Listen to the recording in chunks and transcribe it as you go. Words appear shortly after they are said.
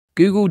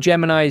Google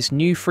Gemini's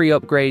new free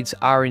upgrades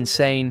are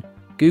insane.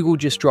 Google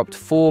just dropped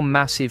 4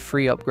 massive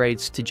free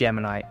upgrades to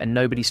Gemini and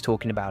nobody's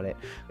talking about it.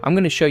 I'm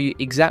going to show you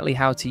exactly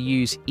how to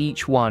use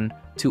each one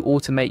to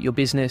automate your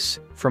business,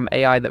 from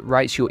AI that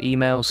writes your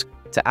emails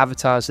to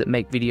avatars that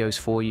make videos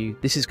for you.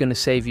 This is going to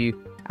save you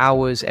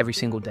hours every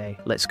single day.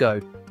 Let's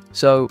go.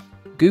 So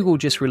Google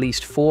just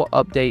released 4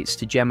 updates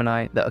to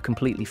Gemini that are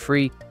completely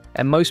free,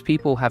 and most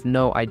people have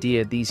no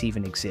idea these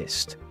even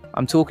exist.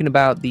 I'm talking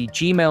about the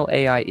Gmail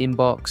AI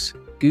inbox,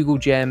 Google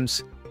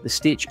Gems, the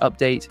Stitch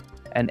update,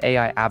 and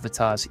AI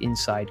avatars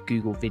inside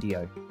Google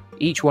Video.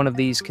 Each one of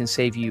these can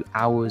save you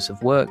hours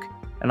of work,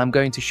 and I'm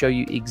going to show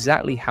you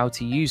exactly how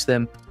to use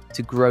them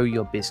to grow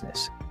your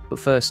business. But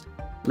first,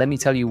 let me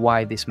tell you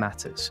why this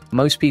matters.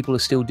 Most people are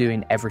still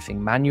doing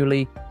everything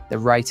manually. They're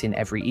writing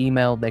every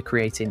email, they're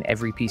creating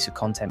every piece of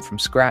content from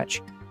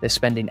scratch, they're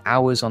spending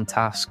hours on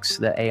tasks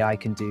that AI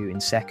can do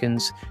in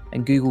seconds,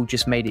 and Google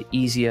just made it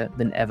easier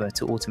than ever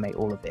to automate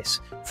all of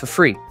this for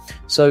free.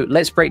 So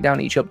let's break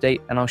down each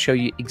update and I'll show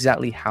you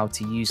exactly how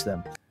to use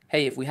them.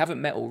 Hey, if we haven't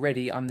met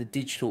already, I'm the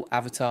digital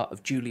avatar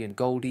of Julian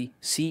Goldie,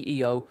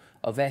 CEO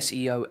of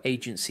SEO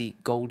agency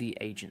Goldie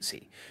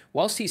Agency.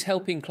 Whilst he's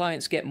helping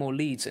clients get more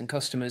leads and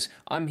customers,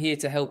 I'm here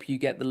to help you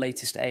get the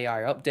latest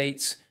AI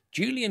updates.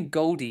 Julian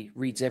Goldie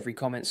reads every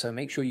comment, so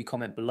make sure you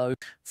comment below.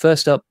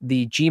 First up,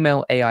 the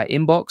Gmail AI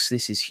inbox.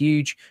 This is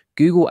huge.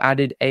 Google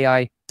added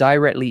AI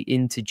directly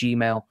into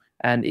Gmail,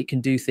 and it can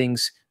do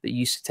things that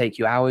used to take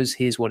you hours.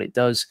 Here's what it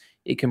does.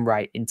 It can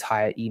write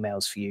entire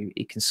emails for you.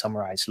 It can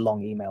summarize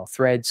long email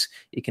threads.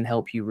 It can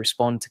help you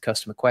respond to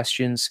customer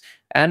questions.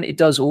 And it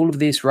does all of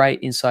this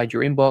right inside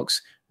your inbox.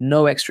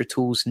 No extra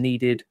tools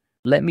needed.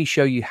 Let me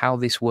show you how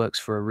this works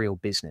for a real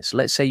business.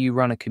 Let's say you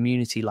run a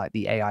community like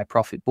the AI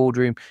Profit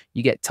Boardroom.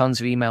 You get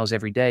tons of emails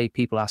every day,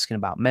 people asking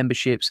about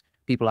memberships,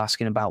 people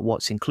asking about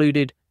what's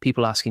included,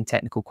 people asking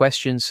technical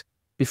questions.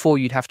 Before,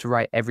 you'd have to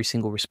write every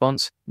single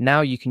response. Now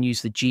you can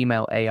use the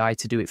Gmail AI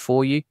to do it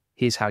for you.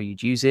 Here's how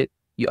you'd use it.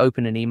 You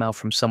open an email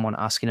from someone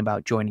asking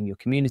about joining your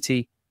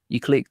community.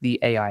 You click the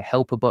AI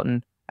helper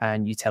button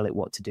and you tell it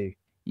what to do.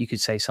 You could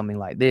say something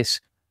like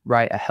this: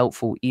 write a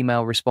helpful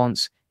email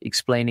response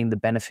explaining the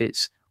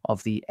benefits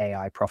of the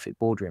AI Profit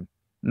Boardroom.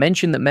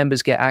 Mention that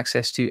members get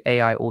access to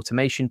AI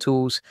automation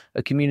tools,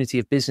 a community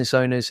of business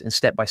owners, and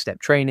step-by-step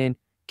training.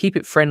 Keep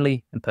it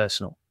friendly and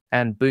personal.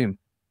 And boom,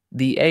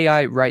 the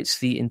AI writes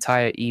the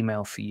entire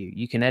email for you.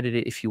 You can edit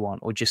it if you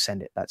want, or just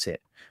send it. That's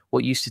it.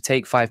 What used to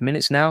take 5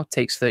 minutes now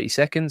takes 30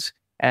 seconds.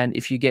 And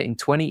if you're getting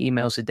 20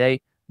 emails a day,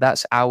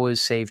 that's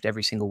hours saved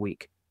every single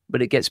week.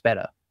 But it gets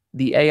better.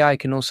 The AI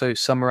can also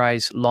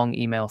summarize long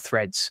email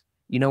threads.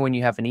 You know, when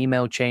you have an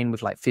email chain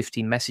with like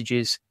 15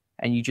 messages,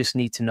 and you just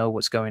need to know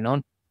what's going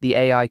on, the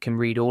AI can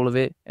read all of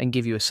it and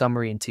give you a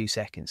summary in 2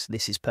 seconds.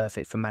 This is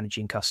perfect for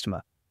managing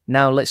customer.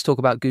 Now let's talk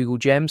about Google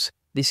Gems.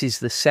 This is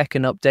the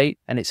second update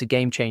and it's a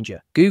game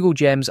changer. Google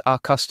Gems are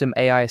custom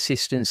AI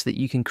assistants that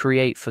you can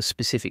create for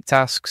specific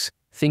tasks.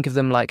 Think of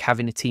them like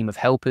having a team of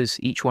helpers.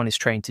 Each one is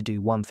trained to do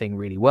one thing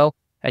really well,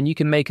 and you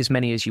can make as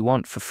many as you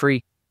want for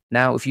free.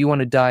 Now, if you want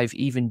to dive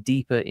even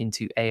deeper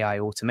into AI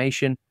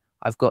automation,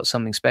 I've got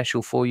something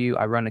special for you.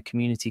 I run a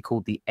community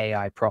called the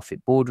AI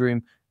Profit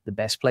Boardroom. The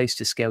best place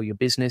to scale your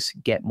business,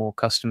 get more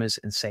customers,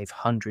 and save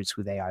hundreds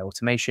with AI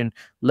automation.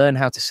 Learn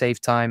how to save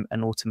time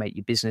and automate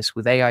your business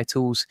with AI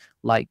tools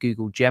like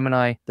Google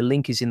Gemini. The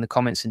link is in the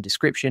comments and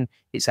description.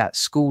 It's at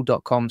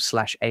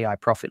school.com/AI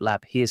Profit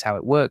Lab. Here's how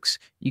it works.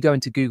 You go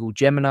into Google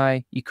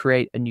Gemini, you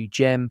create a new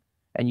gem,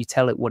 and you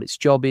tell it what its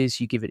job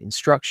is. You give it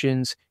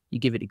instructions, you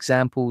give it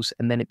examples,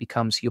 and then it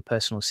becomes your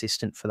personal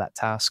assistant for that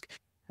task.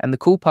 And the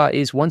cool part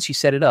is, once you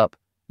set it up,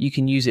 you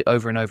can use it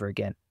over and over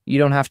again. You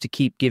don't have to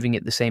keep giving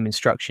it the same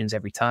instructions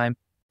every time.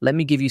 Let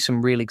me give you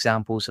some real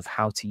examples of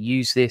how to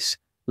use this.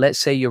 Let's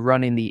say you're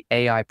running the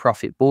AI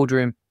Profit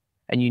Boardroom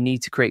and you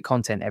need to create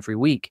content every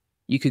week.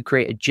 You could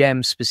create a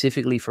gem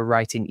specifically for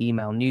writing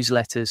email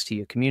newsletters to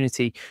your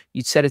community.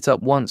 You'd set it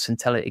up once and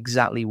tell it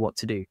exactly what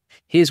to do.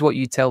 Here's what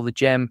you tell the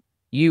gem.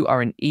 You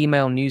are an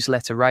email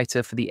newsletter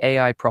writer for the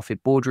AI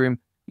Profit Boardroom.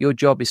 Your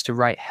job is to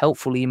write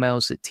helpful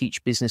emails that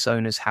teach business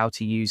owners how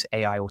to use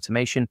AI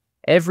automation.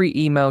 Every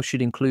email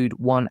should include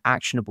one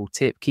actionable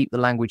tip. Keep the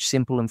language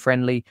simple and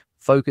friendly.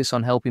 Focus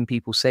on helping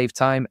people save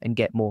time and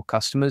get more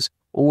customers.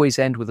 Always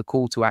end with a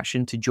call to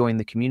action to join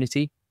the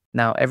community.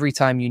 Now, every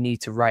time you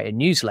need to write a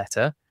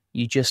newsletter,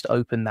 you just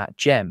open that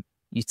gem.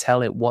 You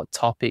tell it what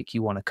topic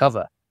you want to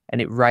cover, and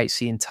it writes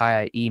the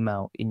entire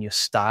email in your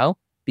style.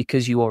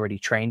 Because you already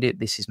trained it,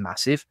 this is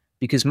massive.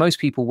 Because most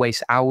people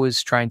waste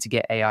hours trying to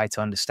get AI to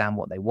understand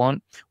what they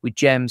want. With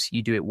gems,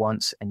 you do it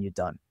once and you're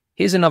done.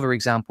 Here's another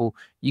example.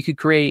 You could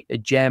create a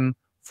gem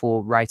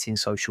for writing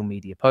social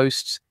media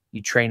posts.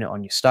 You train it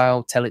on your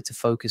style, tell it to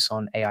focus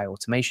on AI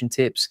automation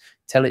tips,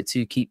 tell it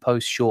to keep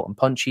posts short and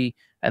punchy,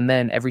 and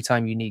then every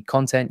time you need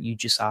content, you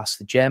just ask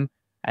the gem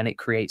and it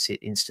creates it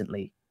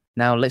instantly.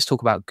 Now let's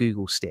talk about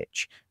Google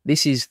Stitch.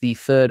 This is the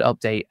third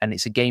update and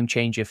it's a game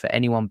changer for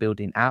anyone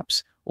building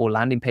apps or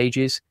landing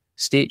pages.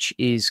 Stitch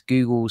is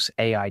Google's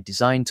AI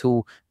design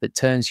tool that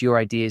turns your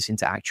ideas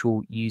into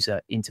actual user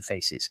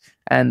interfaces.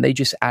 And they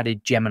just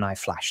added Gemini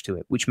Flash to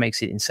it, which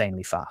makes it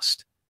insanely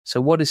fast.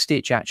 So what does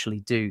Stitch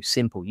actually do?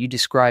 Simple. You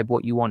describe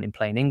what you want in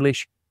plain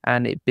English,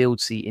 and it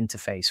builds the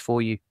interface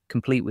for you,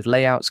 complete with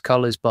layouts,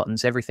 colors,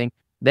 buttons, everything.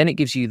 Then it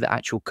gives you the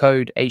actual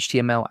code,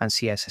 HTML and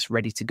CSS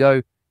ready to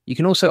go. You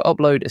can also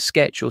upload a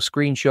sketch or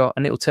screenshot,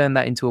 and it'll turn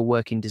that into a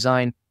working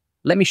design.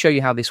 Let me show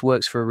you how this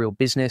works for a real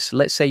business.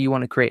 Let's say you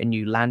want to create a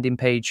new landing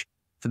page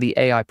for the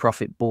AI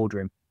Profit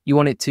Boardroom. You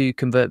want it to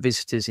convert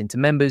visitors into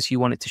members, you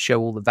want it to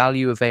show all the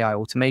value of AI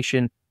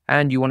automation,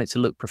 and you want it to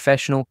look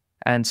professional.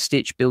 And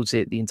Stitch builds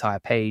it the entire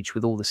page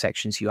with all the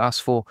sections you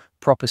ask for,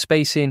 proper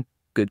spacing,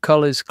 good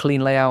colors,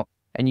 clean layout,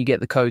 and you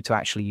get the code to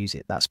actually use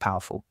it. That's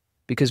powerful.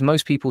 Because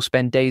most people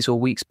spend days or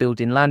weeks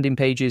building landing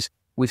pages,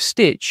 with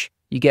Stitch,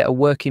 you get a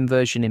working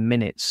version in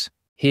minutes.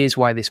 Here's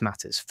why this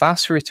matters.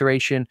 Faster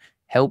iteration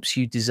helps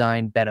you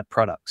design better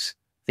products.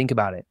 Think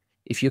about it.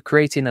 If you're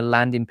creating a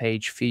landing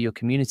page for your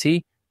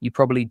community, you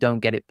probably don't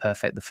get it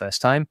perfect the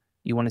first time.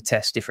 You want to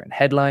test different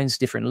headlines,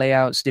 different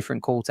layouts,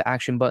 different call to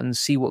action buttons,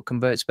 see what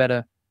converts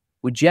better.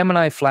 With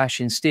Gemini Flash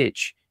and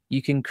Stitch,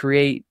 you can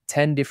create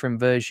 10 different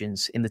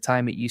versions in the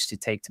time it used to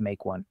take to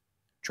make one.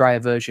 Try a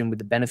version with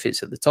the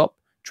benefits at the top,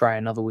 try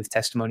another with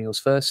testimonials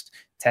first,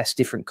 test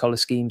different color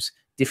schemes,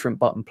 different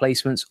button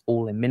placements,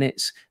 all in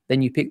minutes.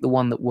 Then you pick the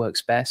one that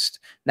works best.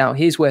 Now,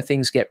 here's where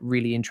things get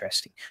really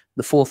interesting.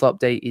 The fourth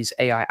update is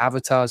AI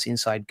avatars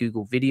inside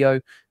Google Video.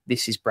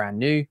 This is brand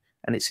new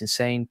and it's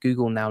insane.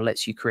 Google now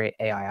lets you create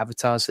AI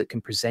avatars that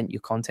can present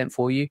your content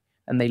for you,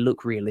 and they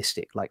look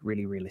realistic, like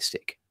really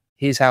realistic.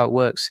 Here's how it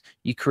works.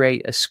 You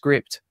create a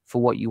script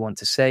for what you want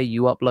to say.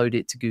 You upload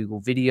it to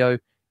Google Video.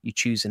 You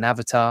choose an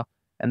avatar,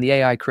 and the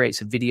AI creates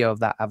a video of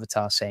that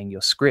avatar saying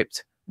your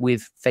script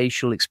with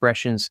facial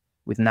expressions,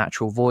 with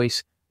natural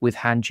voice, with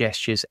hand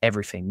gestures,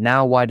 everything.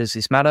 Now, why does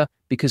this matter?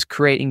 Because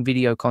creating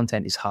video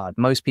content is hard.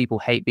 Most people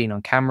hate being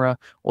on camera,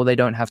 or they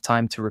don't have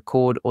time to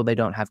record, or they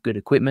don't have good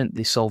equipment.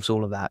 This solves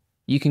all of that.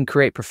 You can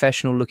create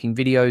professional looking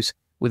videos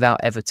without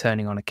ever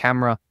turning on a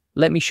camera.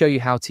 Let me show you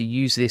how to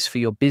use this for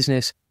your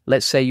business.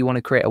 Let's say you want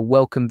to create a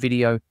welcome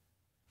video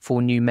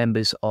for new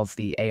members of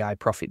the AI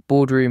Profit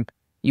Boardroom.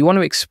 You want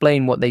to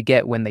explain what they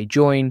get when they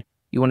join.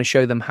 You want to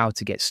show them how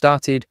to get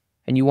started,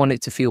 and you want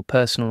it to feel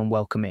personal and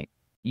welcoming.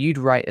 You'd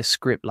write a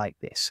script like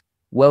this.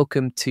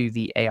 Welcome to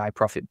the AI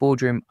Profit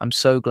Boardroom. I'm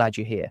so glad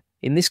you're here.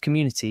 In this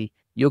community,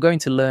 you're going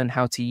to learn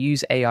how to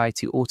use AI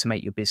to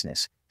automate your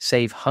business,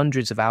 save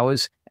hundreds of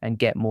hours, and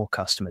get more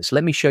customers.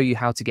 Let me show you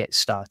how to get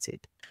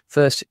started.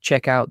 First,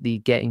 check out the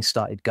Getting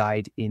Started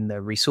guide in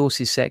the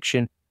resources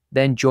section.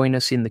 Then join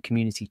us in the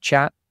community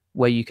chat,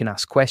 where you can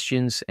ask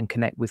questions and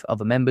connect with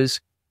other members.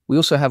 We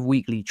also have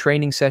weekly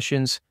training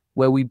sessions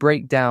where we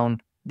break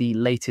down the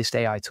latest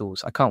AI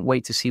tools. I can't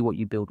wait to see what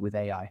you build with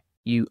AI.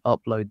 You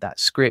upload that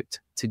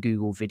script to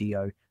Google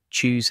Video,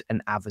 choose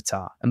an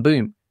avatar, and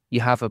boom, you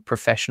have a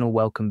professional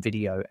welcome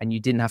video, and you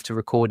didn't have to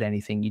record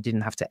anything. You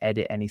didn't have to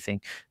edit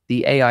anything.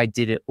 The AI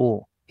did it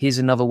all. Here's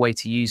another way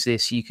to use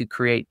this. You could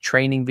create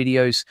training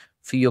videos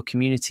for your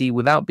community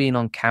without being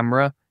on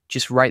camera.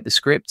 Just write the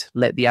script,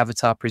 let the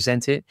avatar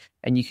present it,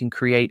 and you can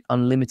create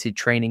unlimited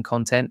training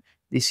content.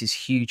 This is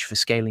huge for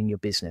scaling your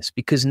business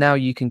because now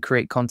you can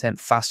create content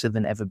faster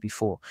than ever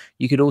before.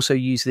 You could also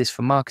use this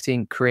for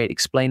marketing, create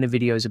explainer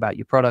videos about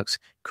your products,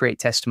 create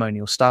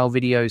testimonial style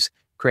videos,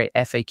 create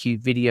FAQ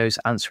videos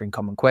answering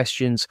common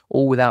questions,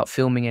 all without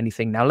filming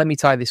anything. Now, let me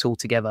tie this all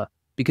together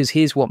because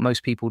here's what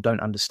most people don't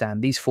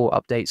understand. These 4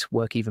 updates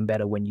work even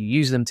better when you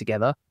use them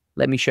together.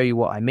 Let me show you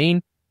what I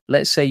mean.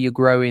 Let's say you're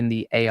growing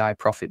the AI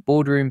Profit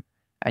Boardroom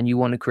and you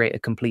want to create a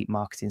complete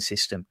marketing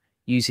system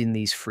using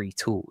these free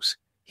tools.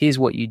 Here's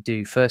what you'd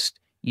do. First,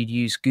 you'd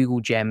use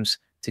Google Gems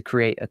to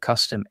create a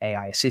custom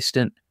AI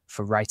assistant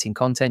for writing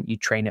content.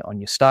 You'd train it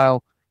on your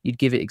style. You'd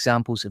give it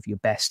examples of your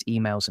best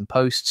emails and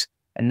posts.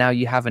 And now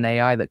you have an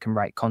AI that can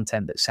write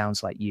content that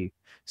sounds like you.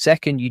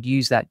 Second, you'd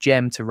use that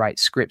gem to write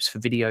scripts for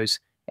videos,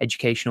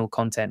 educational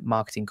content,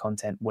 marketing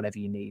content, whatever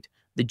you need.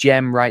 The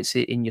gem writes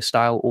it in your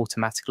style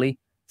automatically.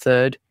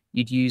 Third,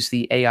 you'd use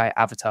the AI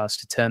avatars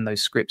to turn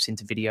those scripts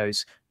into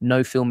videos.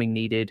 No filming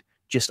needed.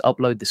 Just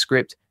upload the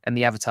script and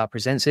the avatar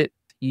presents it.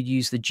 You'd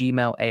use the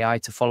Gmail AI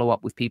to follow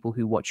up with people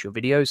who watch your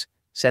videos,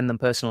 send them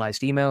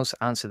personalized emails,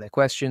 answer their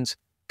questions,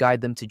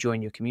 guide them to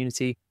join your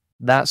community.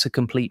 That's a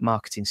complete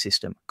marketing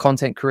system.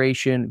 Content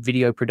creation,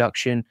 video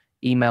production,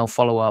 email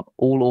follow-up,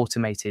 all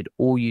automated,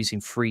 all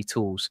using free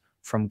tools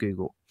from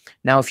Google.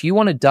 Now, if you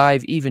want to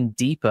dive even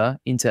deeper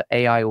into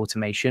AI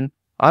automation,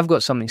 I've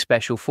got something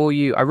special for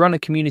you. I run a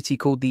community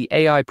called the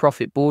AI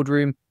Profit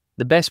Boardroom,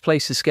 the best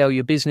place to scale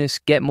your business,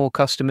 get more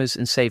customers,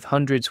 and save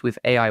hundreds with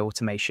AI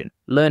automation.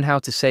 Learn how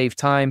to save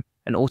time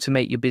and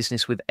automate your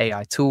business with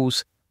AI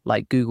tools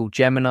like Google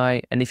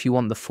Gemini. And if you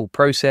want the full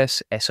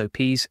process,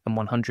 SOPs, and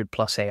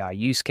 100+ AI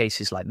use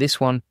cases like this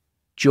one,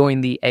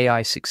 join the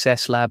AI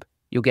Success Lab.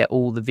 You'll get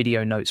all the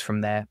video notes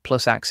from there,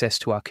 plus access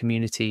to our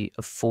community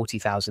of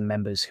 40,000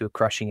 members who are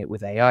crushing it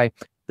with AI.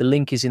 The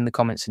link is in the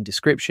comments and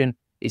description.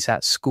 is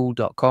at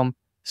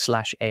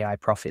school.com/AI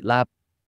Profit Lab.